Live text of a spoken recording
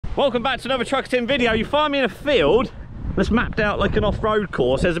Welcome back to another Trucker Tim video. You find me in a field that's mapped out like an off-road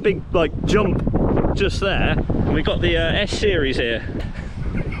course. There's a big like jump just there, and we've got the S series here.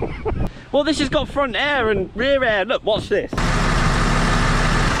 Well, this has got front air and rear air. Look, watch this.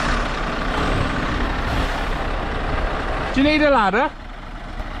 Do you need a ladder?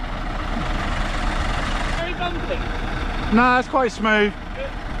 Very bumpy. No, it's quite smooth.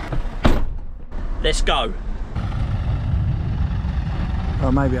 Let's go.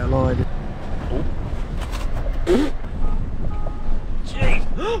 Oh, maybe I lied. Jeez.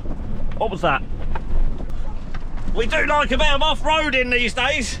 What was that? We do like a bit of off-roading these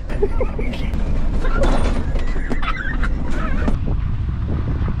days.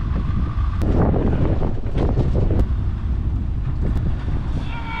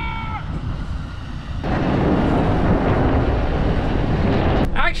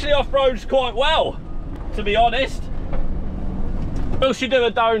 Actually off-roads quite well, to be honest. Will she do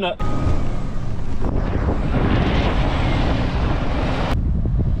a donut?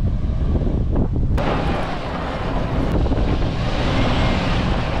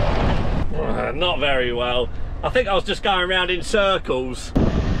 Not very well. I think I was just going around in circles.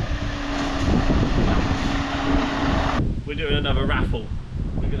 We're doing another raffle.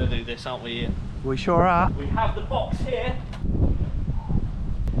 We're going to do this, aren't we, Ian? We sure are. We have the box here.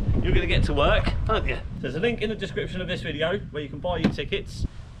 You're going to get to work, aren't you? There's a link in the description of this video where you can buy your tickets.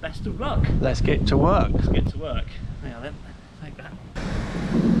 Best of luck. Let's get to work. Let's get to work. Now then, take that.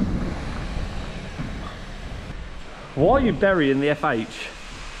 Why are you burying the FH?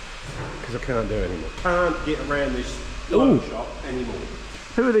 Because I can't do it anymore. Can't get around this workshop anymore.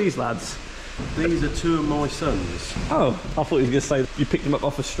 Who are these lads? These are two of my sons. Oh, I thought he was going to say you picked them up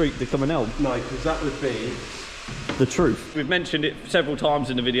off the street to come and help. No, because that would be the truth. We've mentioned it several times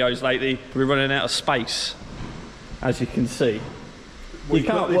in the videos lately. We're running out of space, as you can see. You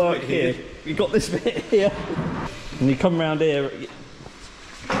can't work here. You've got this bit here. And you come round here.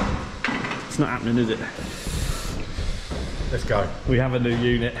 It's not happening, is it? Let's go. We have a new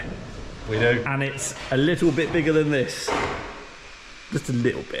unit. We do. And it's a little bit bigger than this. Just a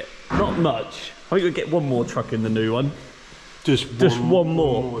little bit. Not much. I think we'll get one more truck in the new one. Just one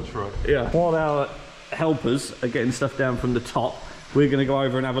more. One more truck. Yeah. While our helpers are getting stuff down from the top, we're going to go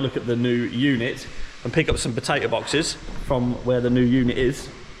over and have a look at the new unit and pick up some potato boxes from where the new unit is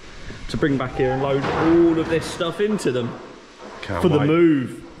to bring back here and load all of this stuff into them. Can't for wait. The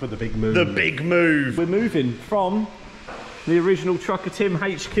move. For the big move. The big move. We're moving from the original Trucker Tim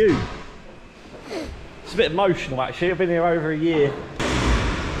HQ. It's a bit emotional actually. I've been here over a year.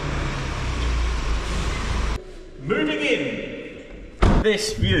 Moving in.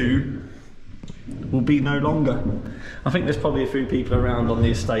 This view will be no longer. I think there's probably a few people around on the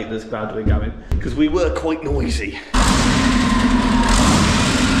estate that's glad we're going, because we were quite noisy.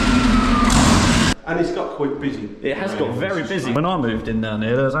 And it's got quite busy. It has got very busy. When I moved in down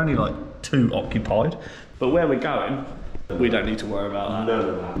here, there was only like 2 occupied. But where we're going, we don't need to worry about that. None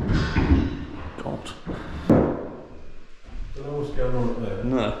of that. God. Don't know what's going on up there.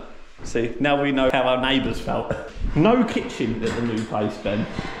 No. See, now we know how our neighbours felt. No kitchen at the new place, Ben.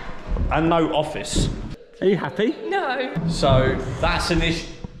 And no office. Are you happy? No. So that's an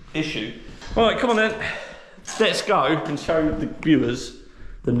issue. All right, come on then. Let's go and show the viewers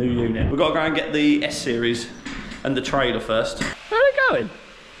the new unit. We've got to go and get the S series and the trailer first. Where are they going?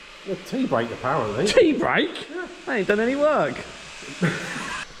 The tea break apparently. Tea break? Yeah. They ain't done any work.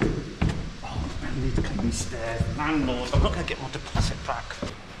 Oh, I need to clean these stairs. Landlord, I'm not going to get my deposit back.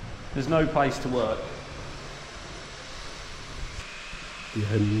 There's no place to work. The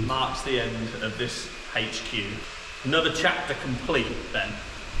end. Marks the end of this HQ. Another chapter complete then.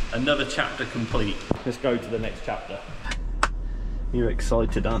 Another chapter complete. Let's go to the next chapter. You're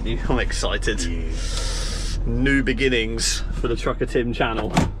excited, aren't you? I'm excited. Yeah. New beginnings for the Trucker Tim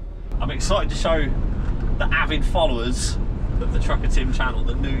channel. I'm excited to show the avid followers of the Trucker Tim channel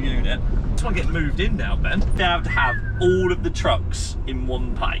the new unit. I just want to get moved in now, Ben. They have to have all of the trucks in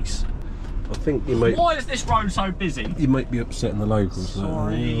one place. I think you might. Why is this road so busy? You might be upsetting the locals.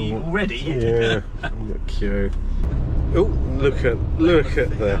 Sorry, already. Yeah. Cute. Oh, look at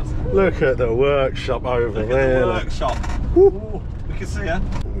the workshop over there. The workshop. Ooh, we can see her.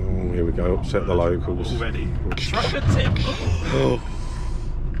 Oh, here we go. Upset the locals already. Trucker Tim. Oh.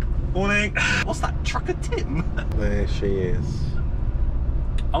 Morning. What's that? Trucker Tim? There she is.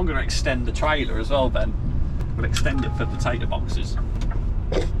 I'm going to extend the trailer as well, Ben. I'm going to extend it for potato boxes.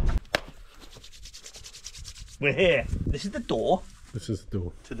 We're here. This is the door. This is the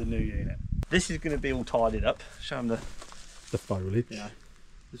door to the new unit. This is going to be all tidied up. Show them the foliage.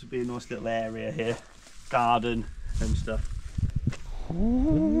 This would be a nice little area here, garden and stuff.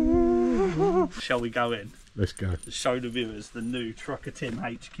 Shall we go in? Let's go. Show the viewers the new Trucker Tim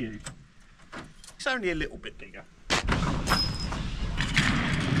HQ. It's only a little bit bigger.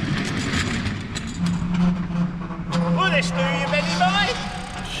 Will this do you, Benny boy?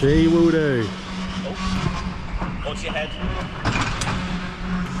 She will do. Oh. Watch your head.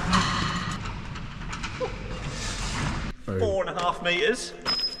 4.5 metres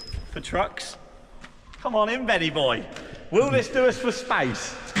for trucks. Come on in, Benny boy. Will this do us for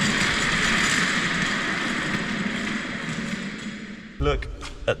space? Look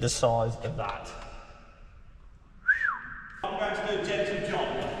at the size of that. I'm going to do a gentle job.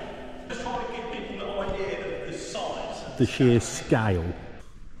 Just trying to give people an idea of the size. The sheer scale.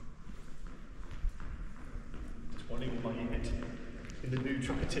 20 my unit in the new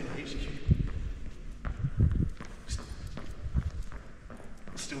Trucker Tim HQ.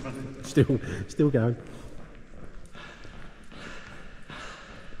 Still running. Still going.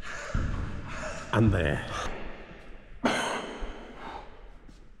 And there.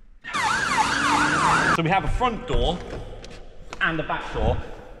 So we have a front door and a back door,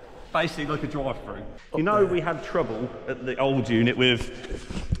 basically like a drive-through. You know, we had trouble at the old unit with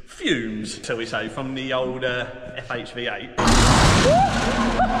fumes, shall we say, from the old FHV8.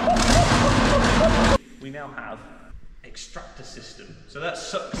 We now have extractor system. So that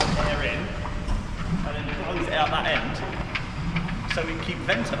sucks air in and then blows it out that end so we can keep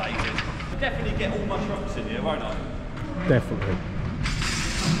ventilated. I'll definitely get all my trucks in here, won't I? Definitely.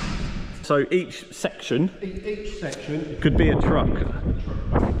 So each section could be a truck.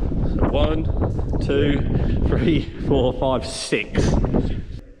 So 1, 2, 3, 4, 5, 6.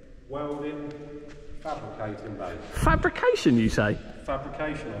 Welding, fabricating bay. Fabrication, you say?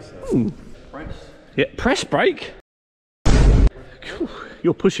 Fabrication, I say. Press. Yeah, press brake.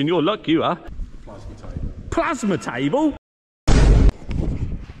 You're pushing your luck, you are. Plasma table. Plasma table?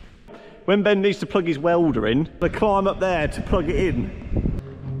 When Ben needs to plug his welder in, they climb up there to plug it in.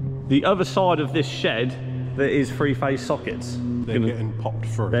 The other side of this shed, there is 3-phase sockets. They're getting popped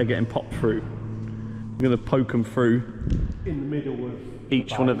through. They're getting popped through. I'm going to poke them through in the middle of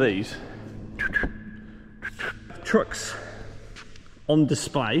each one of these. Trucks on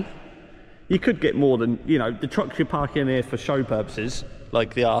display. You could get more than, you know, the trucks you park in here for show purposes,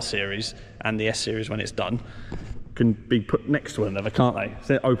 like the R series and the S series when it's done, can be put next to one another, can't they?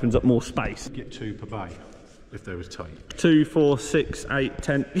 So it opens up more space. Get 2 per bay if there was tight. 2, 4, 6, 8,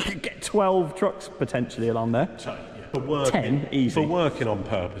 10. You could get 12 trucks potentially along there. So, yeah. For working, 10 easy. For working on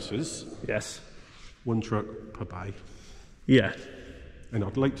purposes. Yes. 1 truck per bay. Yeah. And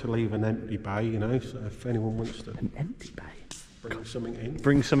I'd like to leave an empty bay, you know, so if anyone wants to. An empty bay. Bring something in.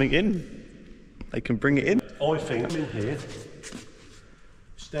 Bring something in. They can bring it in. I think I'm in here.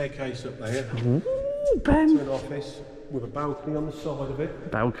 Staircase up there. Ooh, Ben. To an office with a balcony on the side of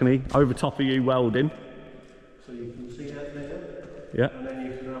it. Balcony over top of you welding. So you can see that there. Yeah. And then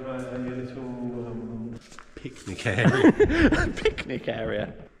you can have a little picnic area. Picnic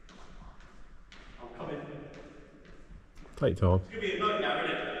area. I'm coming. Take time. It's going to be a nightmare,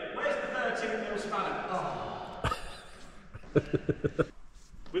 isn't it? Where's the 13mm spanner? Oh.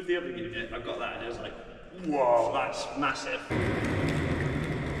 With the other unit, I've got that and it was like, whoa, that's massive.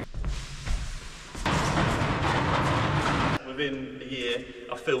 Within a year,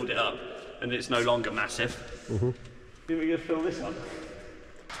 I filled it up and it's no longer massive. Think we're going to fill this up?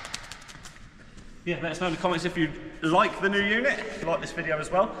 Yeah, let us know in the comments if you like the new unit, if you like this video as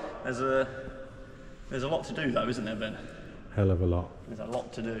well. There's a lot to do though, isn't there, Ben? Hell of a lot. There's a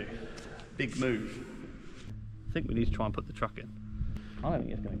lot to do. Big move. I think we need to try and put the truck in. I don't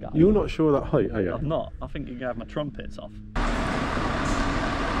think it's going to go. You're not sure of that height, are you? I'm not. I think you're going to have my trumpets off.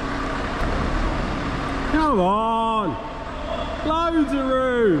 Come on! Loads of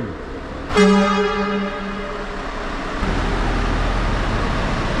room!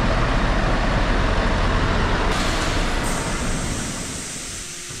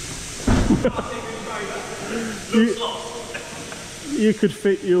 You could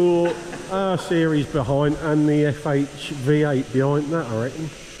fit your R series behind and the FH V8 behind that, I reckon.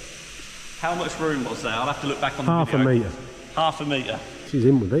 How much room was there? I'll have to look back on the Half video. a metre. Half a metre. She's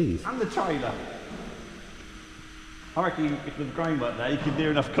in with these. And the trailer. I reckon if the grain weren't there, you could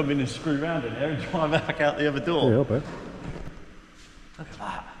near enough come in and screw around in there and drive back out the other door. Yeah, I bet. Look at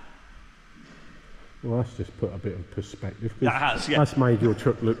that. Well, that's just put a bit of perspective. That has, yeah. That's made your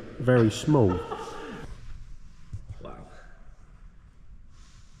truck look very small. Wow.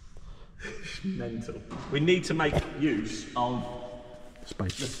 Mental. We need to make use of the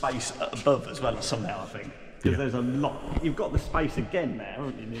space above as well somehow, I think. Because there's a lot. You've got the space again there,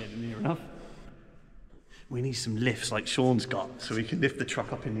 haven't you? Near enough. We need some lifts like Sean's got, so we can lift the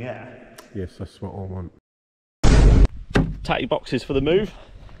truck up in the air. Yes, that's what I want. Tatty boxes for the move.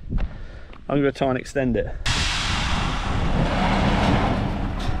 I'm going to try and extend it.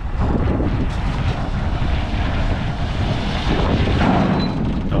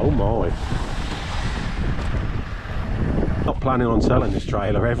 Oh my. Not planning on selling this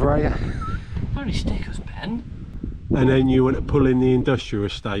trailer ever, are you? Only stickers, Ben. And then you want to pull in the industrial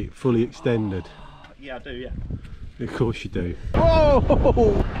estate fully extended. Yeah, I do, yeah. Of course you do.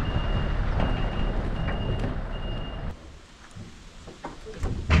 Oh!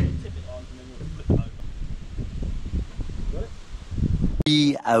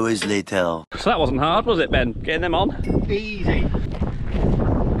 3 hours later. So that wasn't hard, was it, Ben? Getting them on? Easy.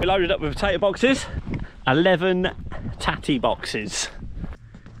 We loaded up with potato boxes. 11 tatty boxes.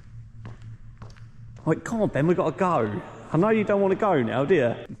 Wait, come on, Ben, we've got to go. I know you don't want to go now, do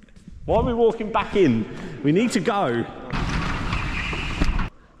you? Why are we walking back in? We need to go.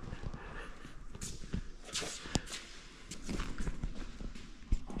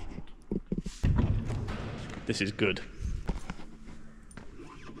 This is good.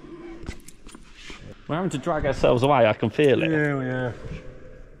 We're having to drag ourselves away, I can feel it. Yeah, we are.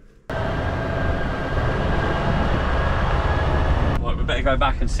 Right, we better go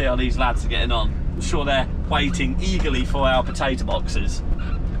back and see how these lads are getting on. I'm sure they're waiting eagerly for our potato boxes.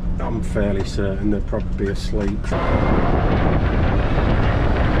 I'm fairly certain they'll probably be asleep.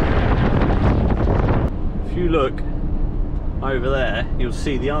 If you look over there, you'll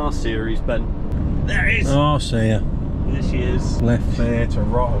see the R series, Ben. There it is! Oh, I see ya. There she is. Left there to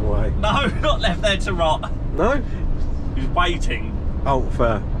rot away. No, not left there to rot. No? He's waiting Oh,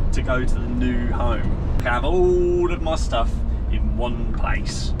 fair. to go to the new home. I have all of my stuff in one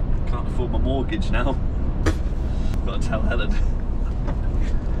place. Can't afford my mortgage now. I've got to tell Helen.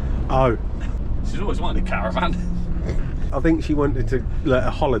 Oh. She's always wanted a caravan. I think she wanted to let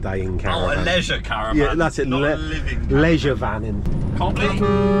a holidaying caravan. Oh, a leisure caravan. Yeah, that's it. Not a living caravan. Leisure vanning. Can't believe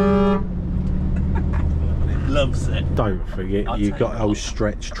loves it. Don't forget, I'll you've tell got you old what.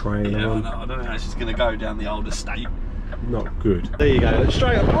 stretch trailer Yeah, I on. know. I don't know how she's going to go down the old estate. Not good. There you go.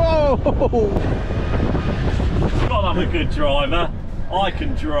 Straight up. Oh! God, I'm a good driver. I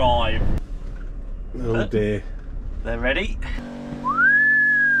can drive. Oh dear. They're ready.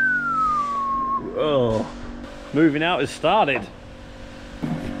 Oh, moving out has started.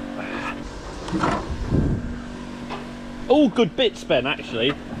 All good bits, Ben,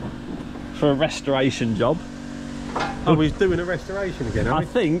 actually, for a restoration job. Oh, we're doing a restoration again, I aren't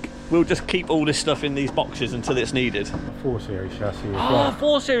we? think we'll just keep all this stuff in these boxes until it's needed. 4 Series chassis as Oh, well.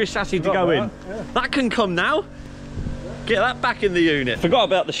 4 Series chassis to Forgot go in. about that, yeah. That can come now. Get that back in the unit. Forgot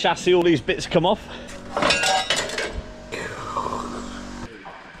about the chassis, all these bits come off.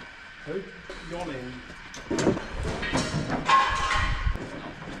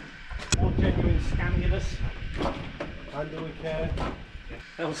 More genuine scannulus. Handle with care.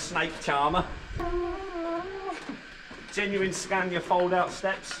 Little snake charmer. Genuine Scania fold out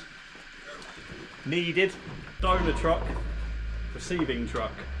steps. Needed. Donor truck. Receiving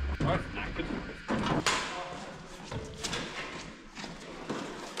truck. Both knackered.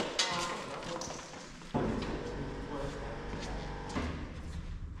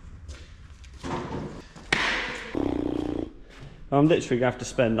 I'm literally going to have to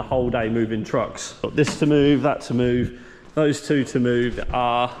spend the whole day moving trucks. Got this to move, that to move, those two to move, the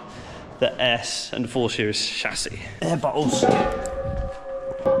R, the S, and the 4 Series chassis. Air bottles.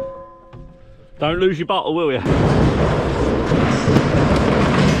 Don't lose your bottle, will you?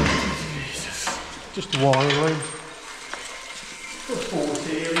 Jesus. Just wiring. 4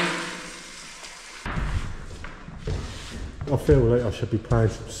 Series. I feel like I should be playing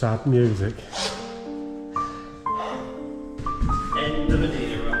some sad music. End of an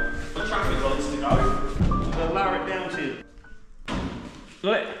era. The traffic lights to go. They'll lower it down to you.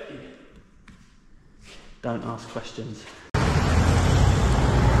 Look it. Don't ask questions.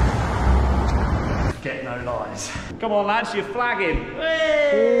 Get no lies. Come on lads, you're flagging.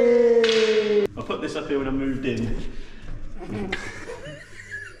 Hey! I put this up here when I moved in.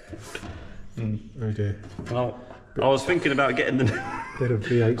 Oh dear. Well, I was thinking about getting the Bit of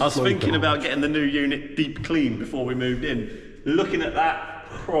V8 I was smoke thinking on. about getting the new unit deep clean before we moved in. Looking at that,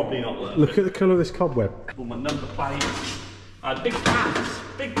 probably not worth Look it. at the colour of this cobweb. All my number plates. I had big plans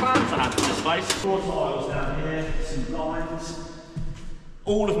I had for this place. 4 tiles down here, some lines.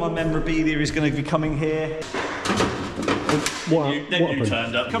 All of my memorabilia is going to be coming here. What, Then what you happened?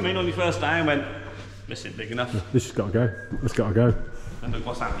 turned up. Come in on your first day and went, this isn't big enough. This has got to go. It's got to go. And look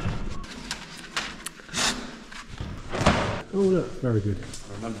what's happening. Oh look, very good.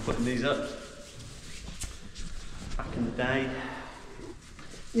 I remember putting these up. Back in the day,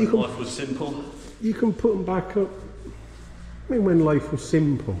 You when life was simple. You can put them back up. I mean, when life was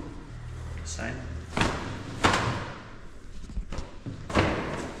simple. Same.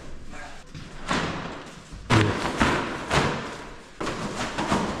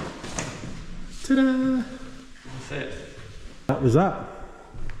 Ta-da! That's it. That was that.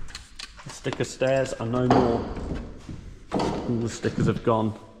 The sticker stairs are no more. All the stickers have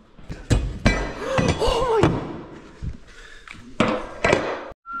gone. Oh my!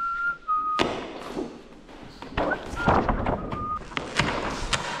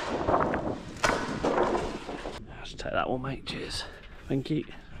 Just take that one, mate. Cheers. Thank you.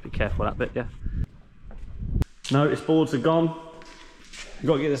 Be careful that bit, yeah. Notice boards are gone. We've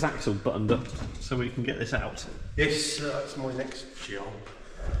got to get this axle buttoned up so we can get this out. Yes, that's my next job.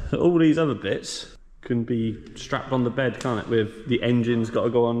 All these other bits can be strapped on the bed, can't it? With the engine's got to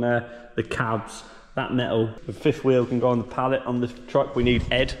go on there, the cabs, that metal. The fifth wheel can go on the pallet on the truck. We need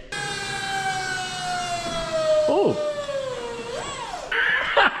Ed. Oh!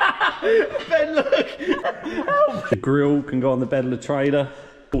 Ben, look! The grill can go on the bed of the trailer.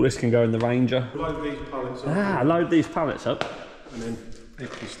 All this can go in the Ranger. Load these pallets up. Load these pallets up. And then they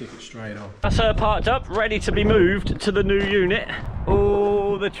can stick it straight on. That's her parked up, ready to be moved to the new unit.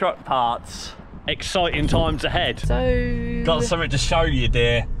 All the truck parts. Exciting times ahead. So... Got something to show you,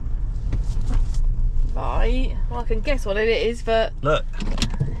 dear. Right. Well, I can guess what it is, but... Look.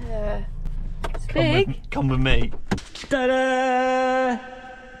 Yeah. It's big. Come with me. Ta-da!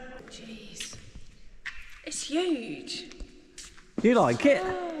 Jeez. It's huge. You like it?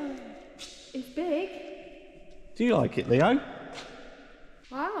 Oh, it's big. Do you like it, Leo?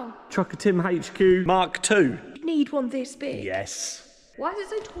 Wow. Trucker Tim HQ Mark II. You need one this big? Yes. Why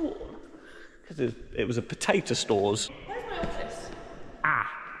is it so tall? Because it was a potato stores. Where's my office?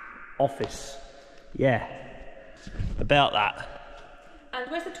 Office. Yeah. About that. And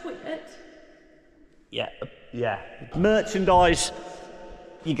where's the toilet? Yeah. Yeah. Merchandise.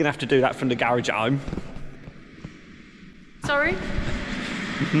 You're going to have to do that from the garage at home. Sorry?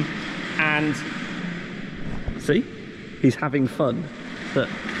 And see, he's having fun. But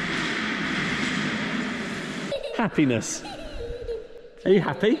happiness. Are you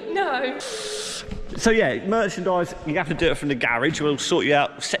happy? No. So yeah, merchandise. You have to do it from the garage. We'll sort you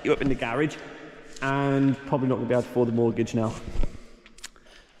out, set you up in the garage, and probably not going to be able to afford the mortgage now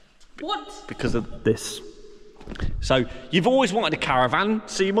What? because of this. So you've always wanted a caravan,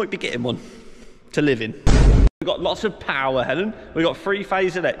 so you might be getting one to live in. We've got lots of power, Helen. We've got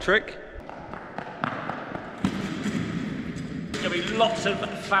 3-phase electric. There'll be lots of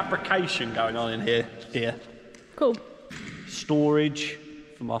fabrication going on in here. Cool. Storage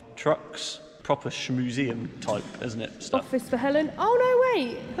from our trucks. Proper schmuseum type, isn't it? Stuff. Office for Helen. Oh, no,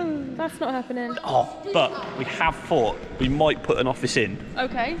 wait. That's not happening. Oh, but we have thought we might put an office in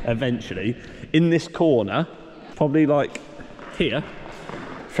Okay. eventually. In this corner, probably like here,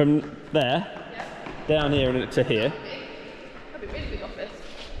 from there, down here and to here. That'd be a really big office.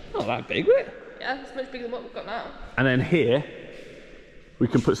 Not that big, is it? Yeah, it's much bigger than what we've got now. And then here, we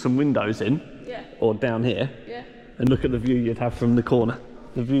can put some windows in, Yeah. or down here, Yeah. and look at the view you'd have from the corner.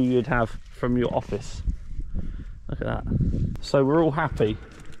 The view you'd have from your office. Look at that. So we're all happy.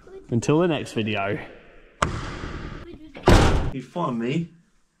 Until the next video. You find me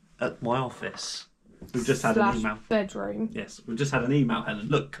at my office. We've just had an email. Bedroom. Yes, we've just had an email, Helen.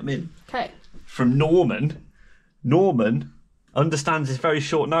 Look, come in. Okay. From Norman. Norman understands his very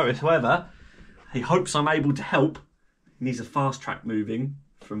short notice. However, he hopes I'm able to help. He needs a fast track moving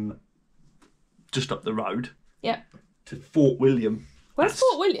from just up the road Yeah. to Fort William. Where's That's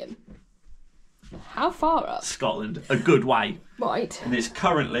Fort William? How far up? Scotland. A good way. Right. And it's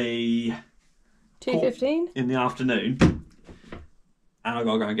currently 2:15. in the afternoon. And I've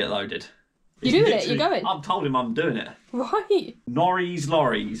got to go and get loaded. You're doing it? You're going? I've told him I'm doing it. Right. Norries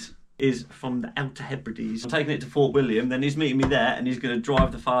Lorries is from the Outer Hebrides. I'm taking it to Fort William, then he's meeting me there and he's going to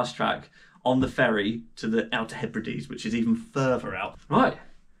drive the fast track on the ferry to the Outer Hebrides, which is even further out. Right.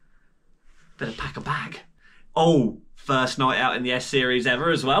 Better pack a bag. Oh, first night out in the S-Series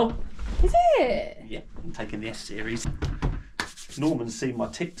ever as well. Is it? Yeah, I'm taking the S-Series. Norman's seen my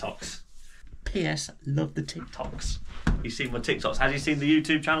TikToks. P.S. Love the TikToks. He's seen my TikToks. Has he seen the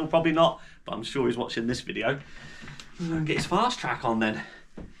YouTube channel? Probably not, but I'm sure he's watching this video. I'm going to get his fast track on then.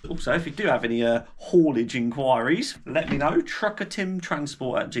 Also, if you do have any haulage inquiries, let me know.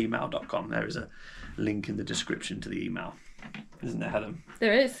 truckertimtransport@gmail.com. There is a link in the description to the email. Isn't there, Helen?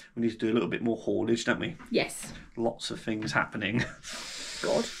 There is. We need to do a little bit more haulage, don't we? Yes. Lots of things happening.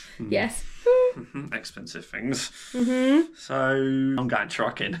 God. Yes. Expensive things. So, I'm going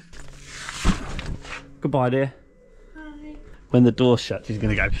trucking. Goodbye, dear. When the door shuts, he's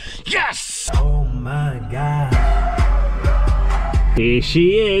gonna go, yes! Oh my God. Here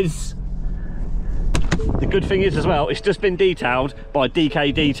she is. The good thing is as well, it's just been detailed by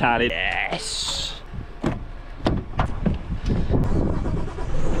DK Detailing. Yes.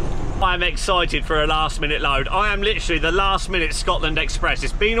 I'm excited for a last minute load. I am literally the last minute Scotland Express.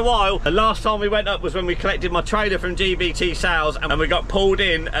 It's been a while. The last time we went up was when we collected my trailer from GBT Sales and we got pulled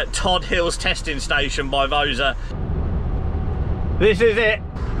in at Todd Hill's testing station by Vosa. This is it.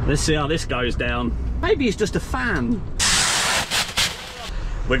 Let's see how this goes down. Maybe it's just a fan.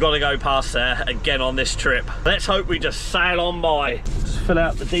 We've got to go past there again on this trip. Let's hope we just sail on by. Just fill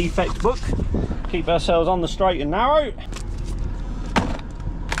out the defect book. Keep ourselves on the straight and narrow.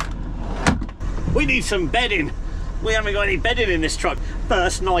 We need some bedding. We haven't got any bedding in this truck.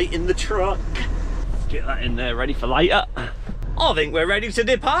 First night in the truck. Get that in there ready for later. I think we're ready to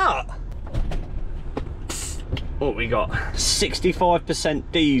depart. What we got?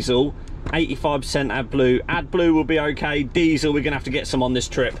 65% diesel, 85% AdBlue. AdBlue will be okay. Diesel, we're gonna have to get some on this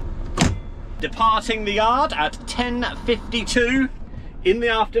trip. Departing the yard at 10:52 in the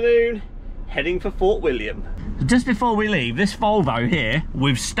afternoon, heading for Fort William. Just before we leave, this Volvo here,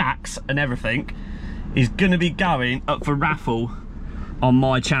 with stacks and everything, is gonna be going up for raffle on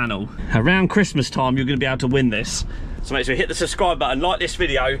my channel. Around Christmas time, you're gonna be able to win this. So make sure you hit the subscribe button, like this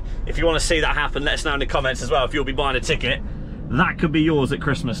video. If you want to see that happen, let us know in the comments as well if you'll be buying a ticket. That could be yours at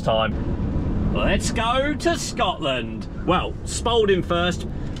Christmas time. Let's go to Scotland. Well, Spalding first.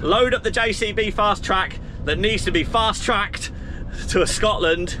 Load up the JCB fast track that needs to be fast tracked to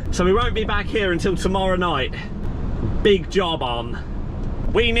Scotland. So we won't be back here until tomorrow night. Big job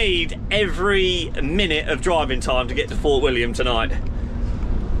on. We need every minute of driving time to get to Fort William tonight.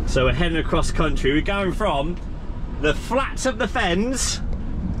 So we're heading across country. We're going from the flats of the Fens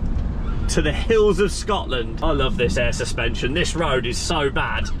to the hills of Scotland. I love this air suspension. This road is so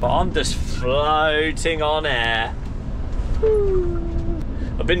bad, but I'm just floating on air.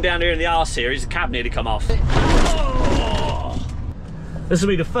 I've been down here in the R series, the cab nearly come off. Oh. This will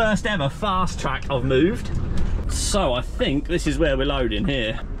be the first ever fast track I've moved. So I think this is where we're loading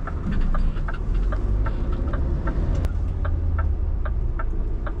here.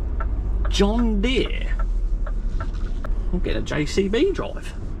 John Deere. We'll get a JCB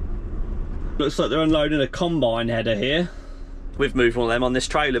drive. Looks like they're unloading a combine header here. We've moved one of them on this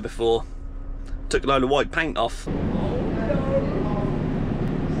trailer before. Took a load of white paint off.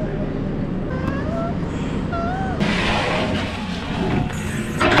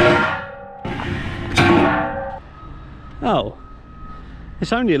 Oh,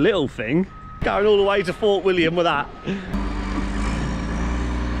 it's only a little thing. Going all the way to Fort William with that.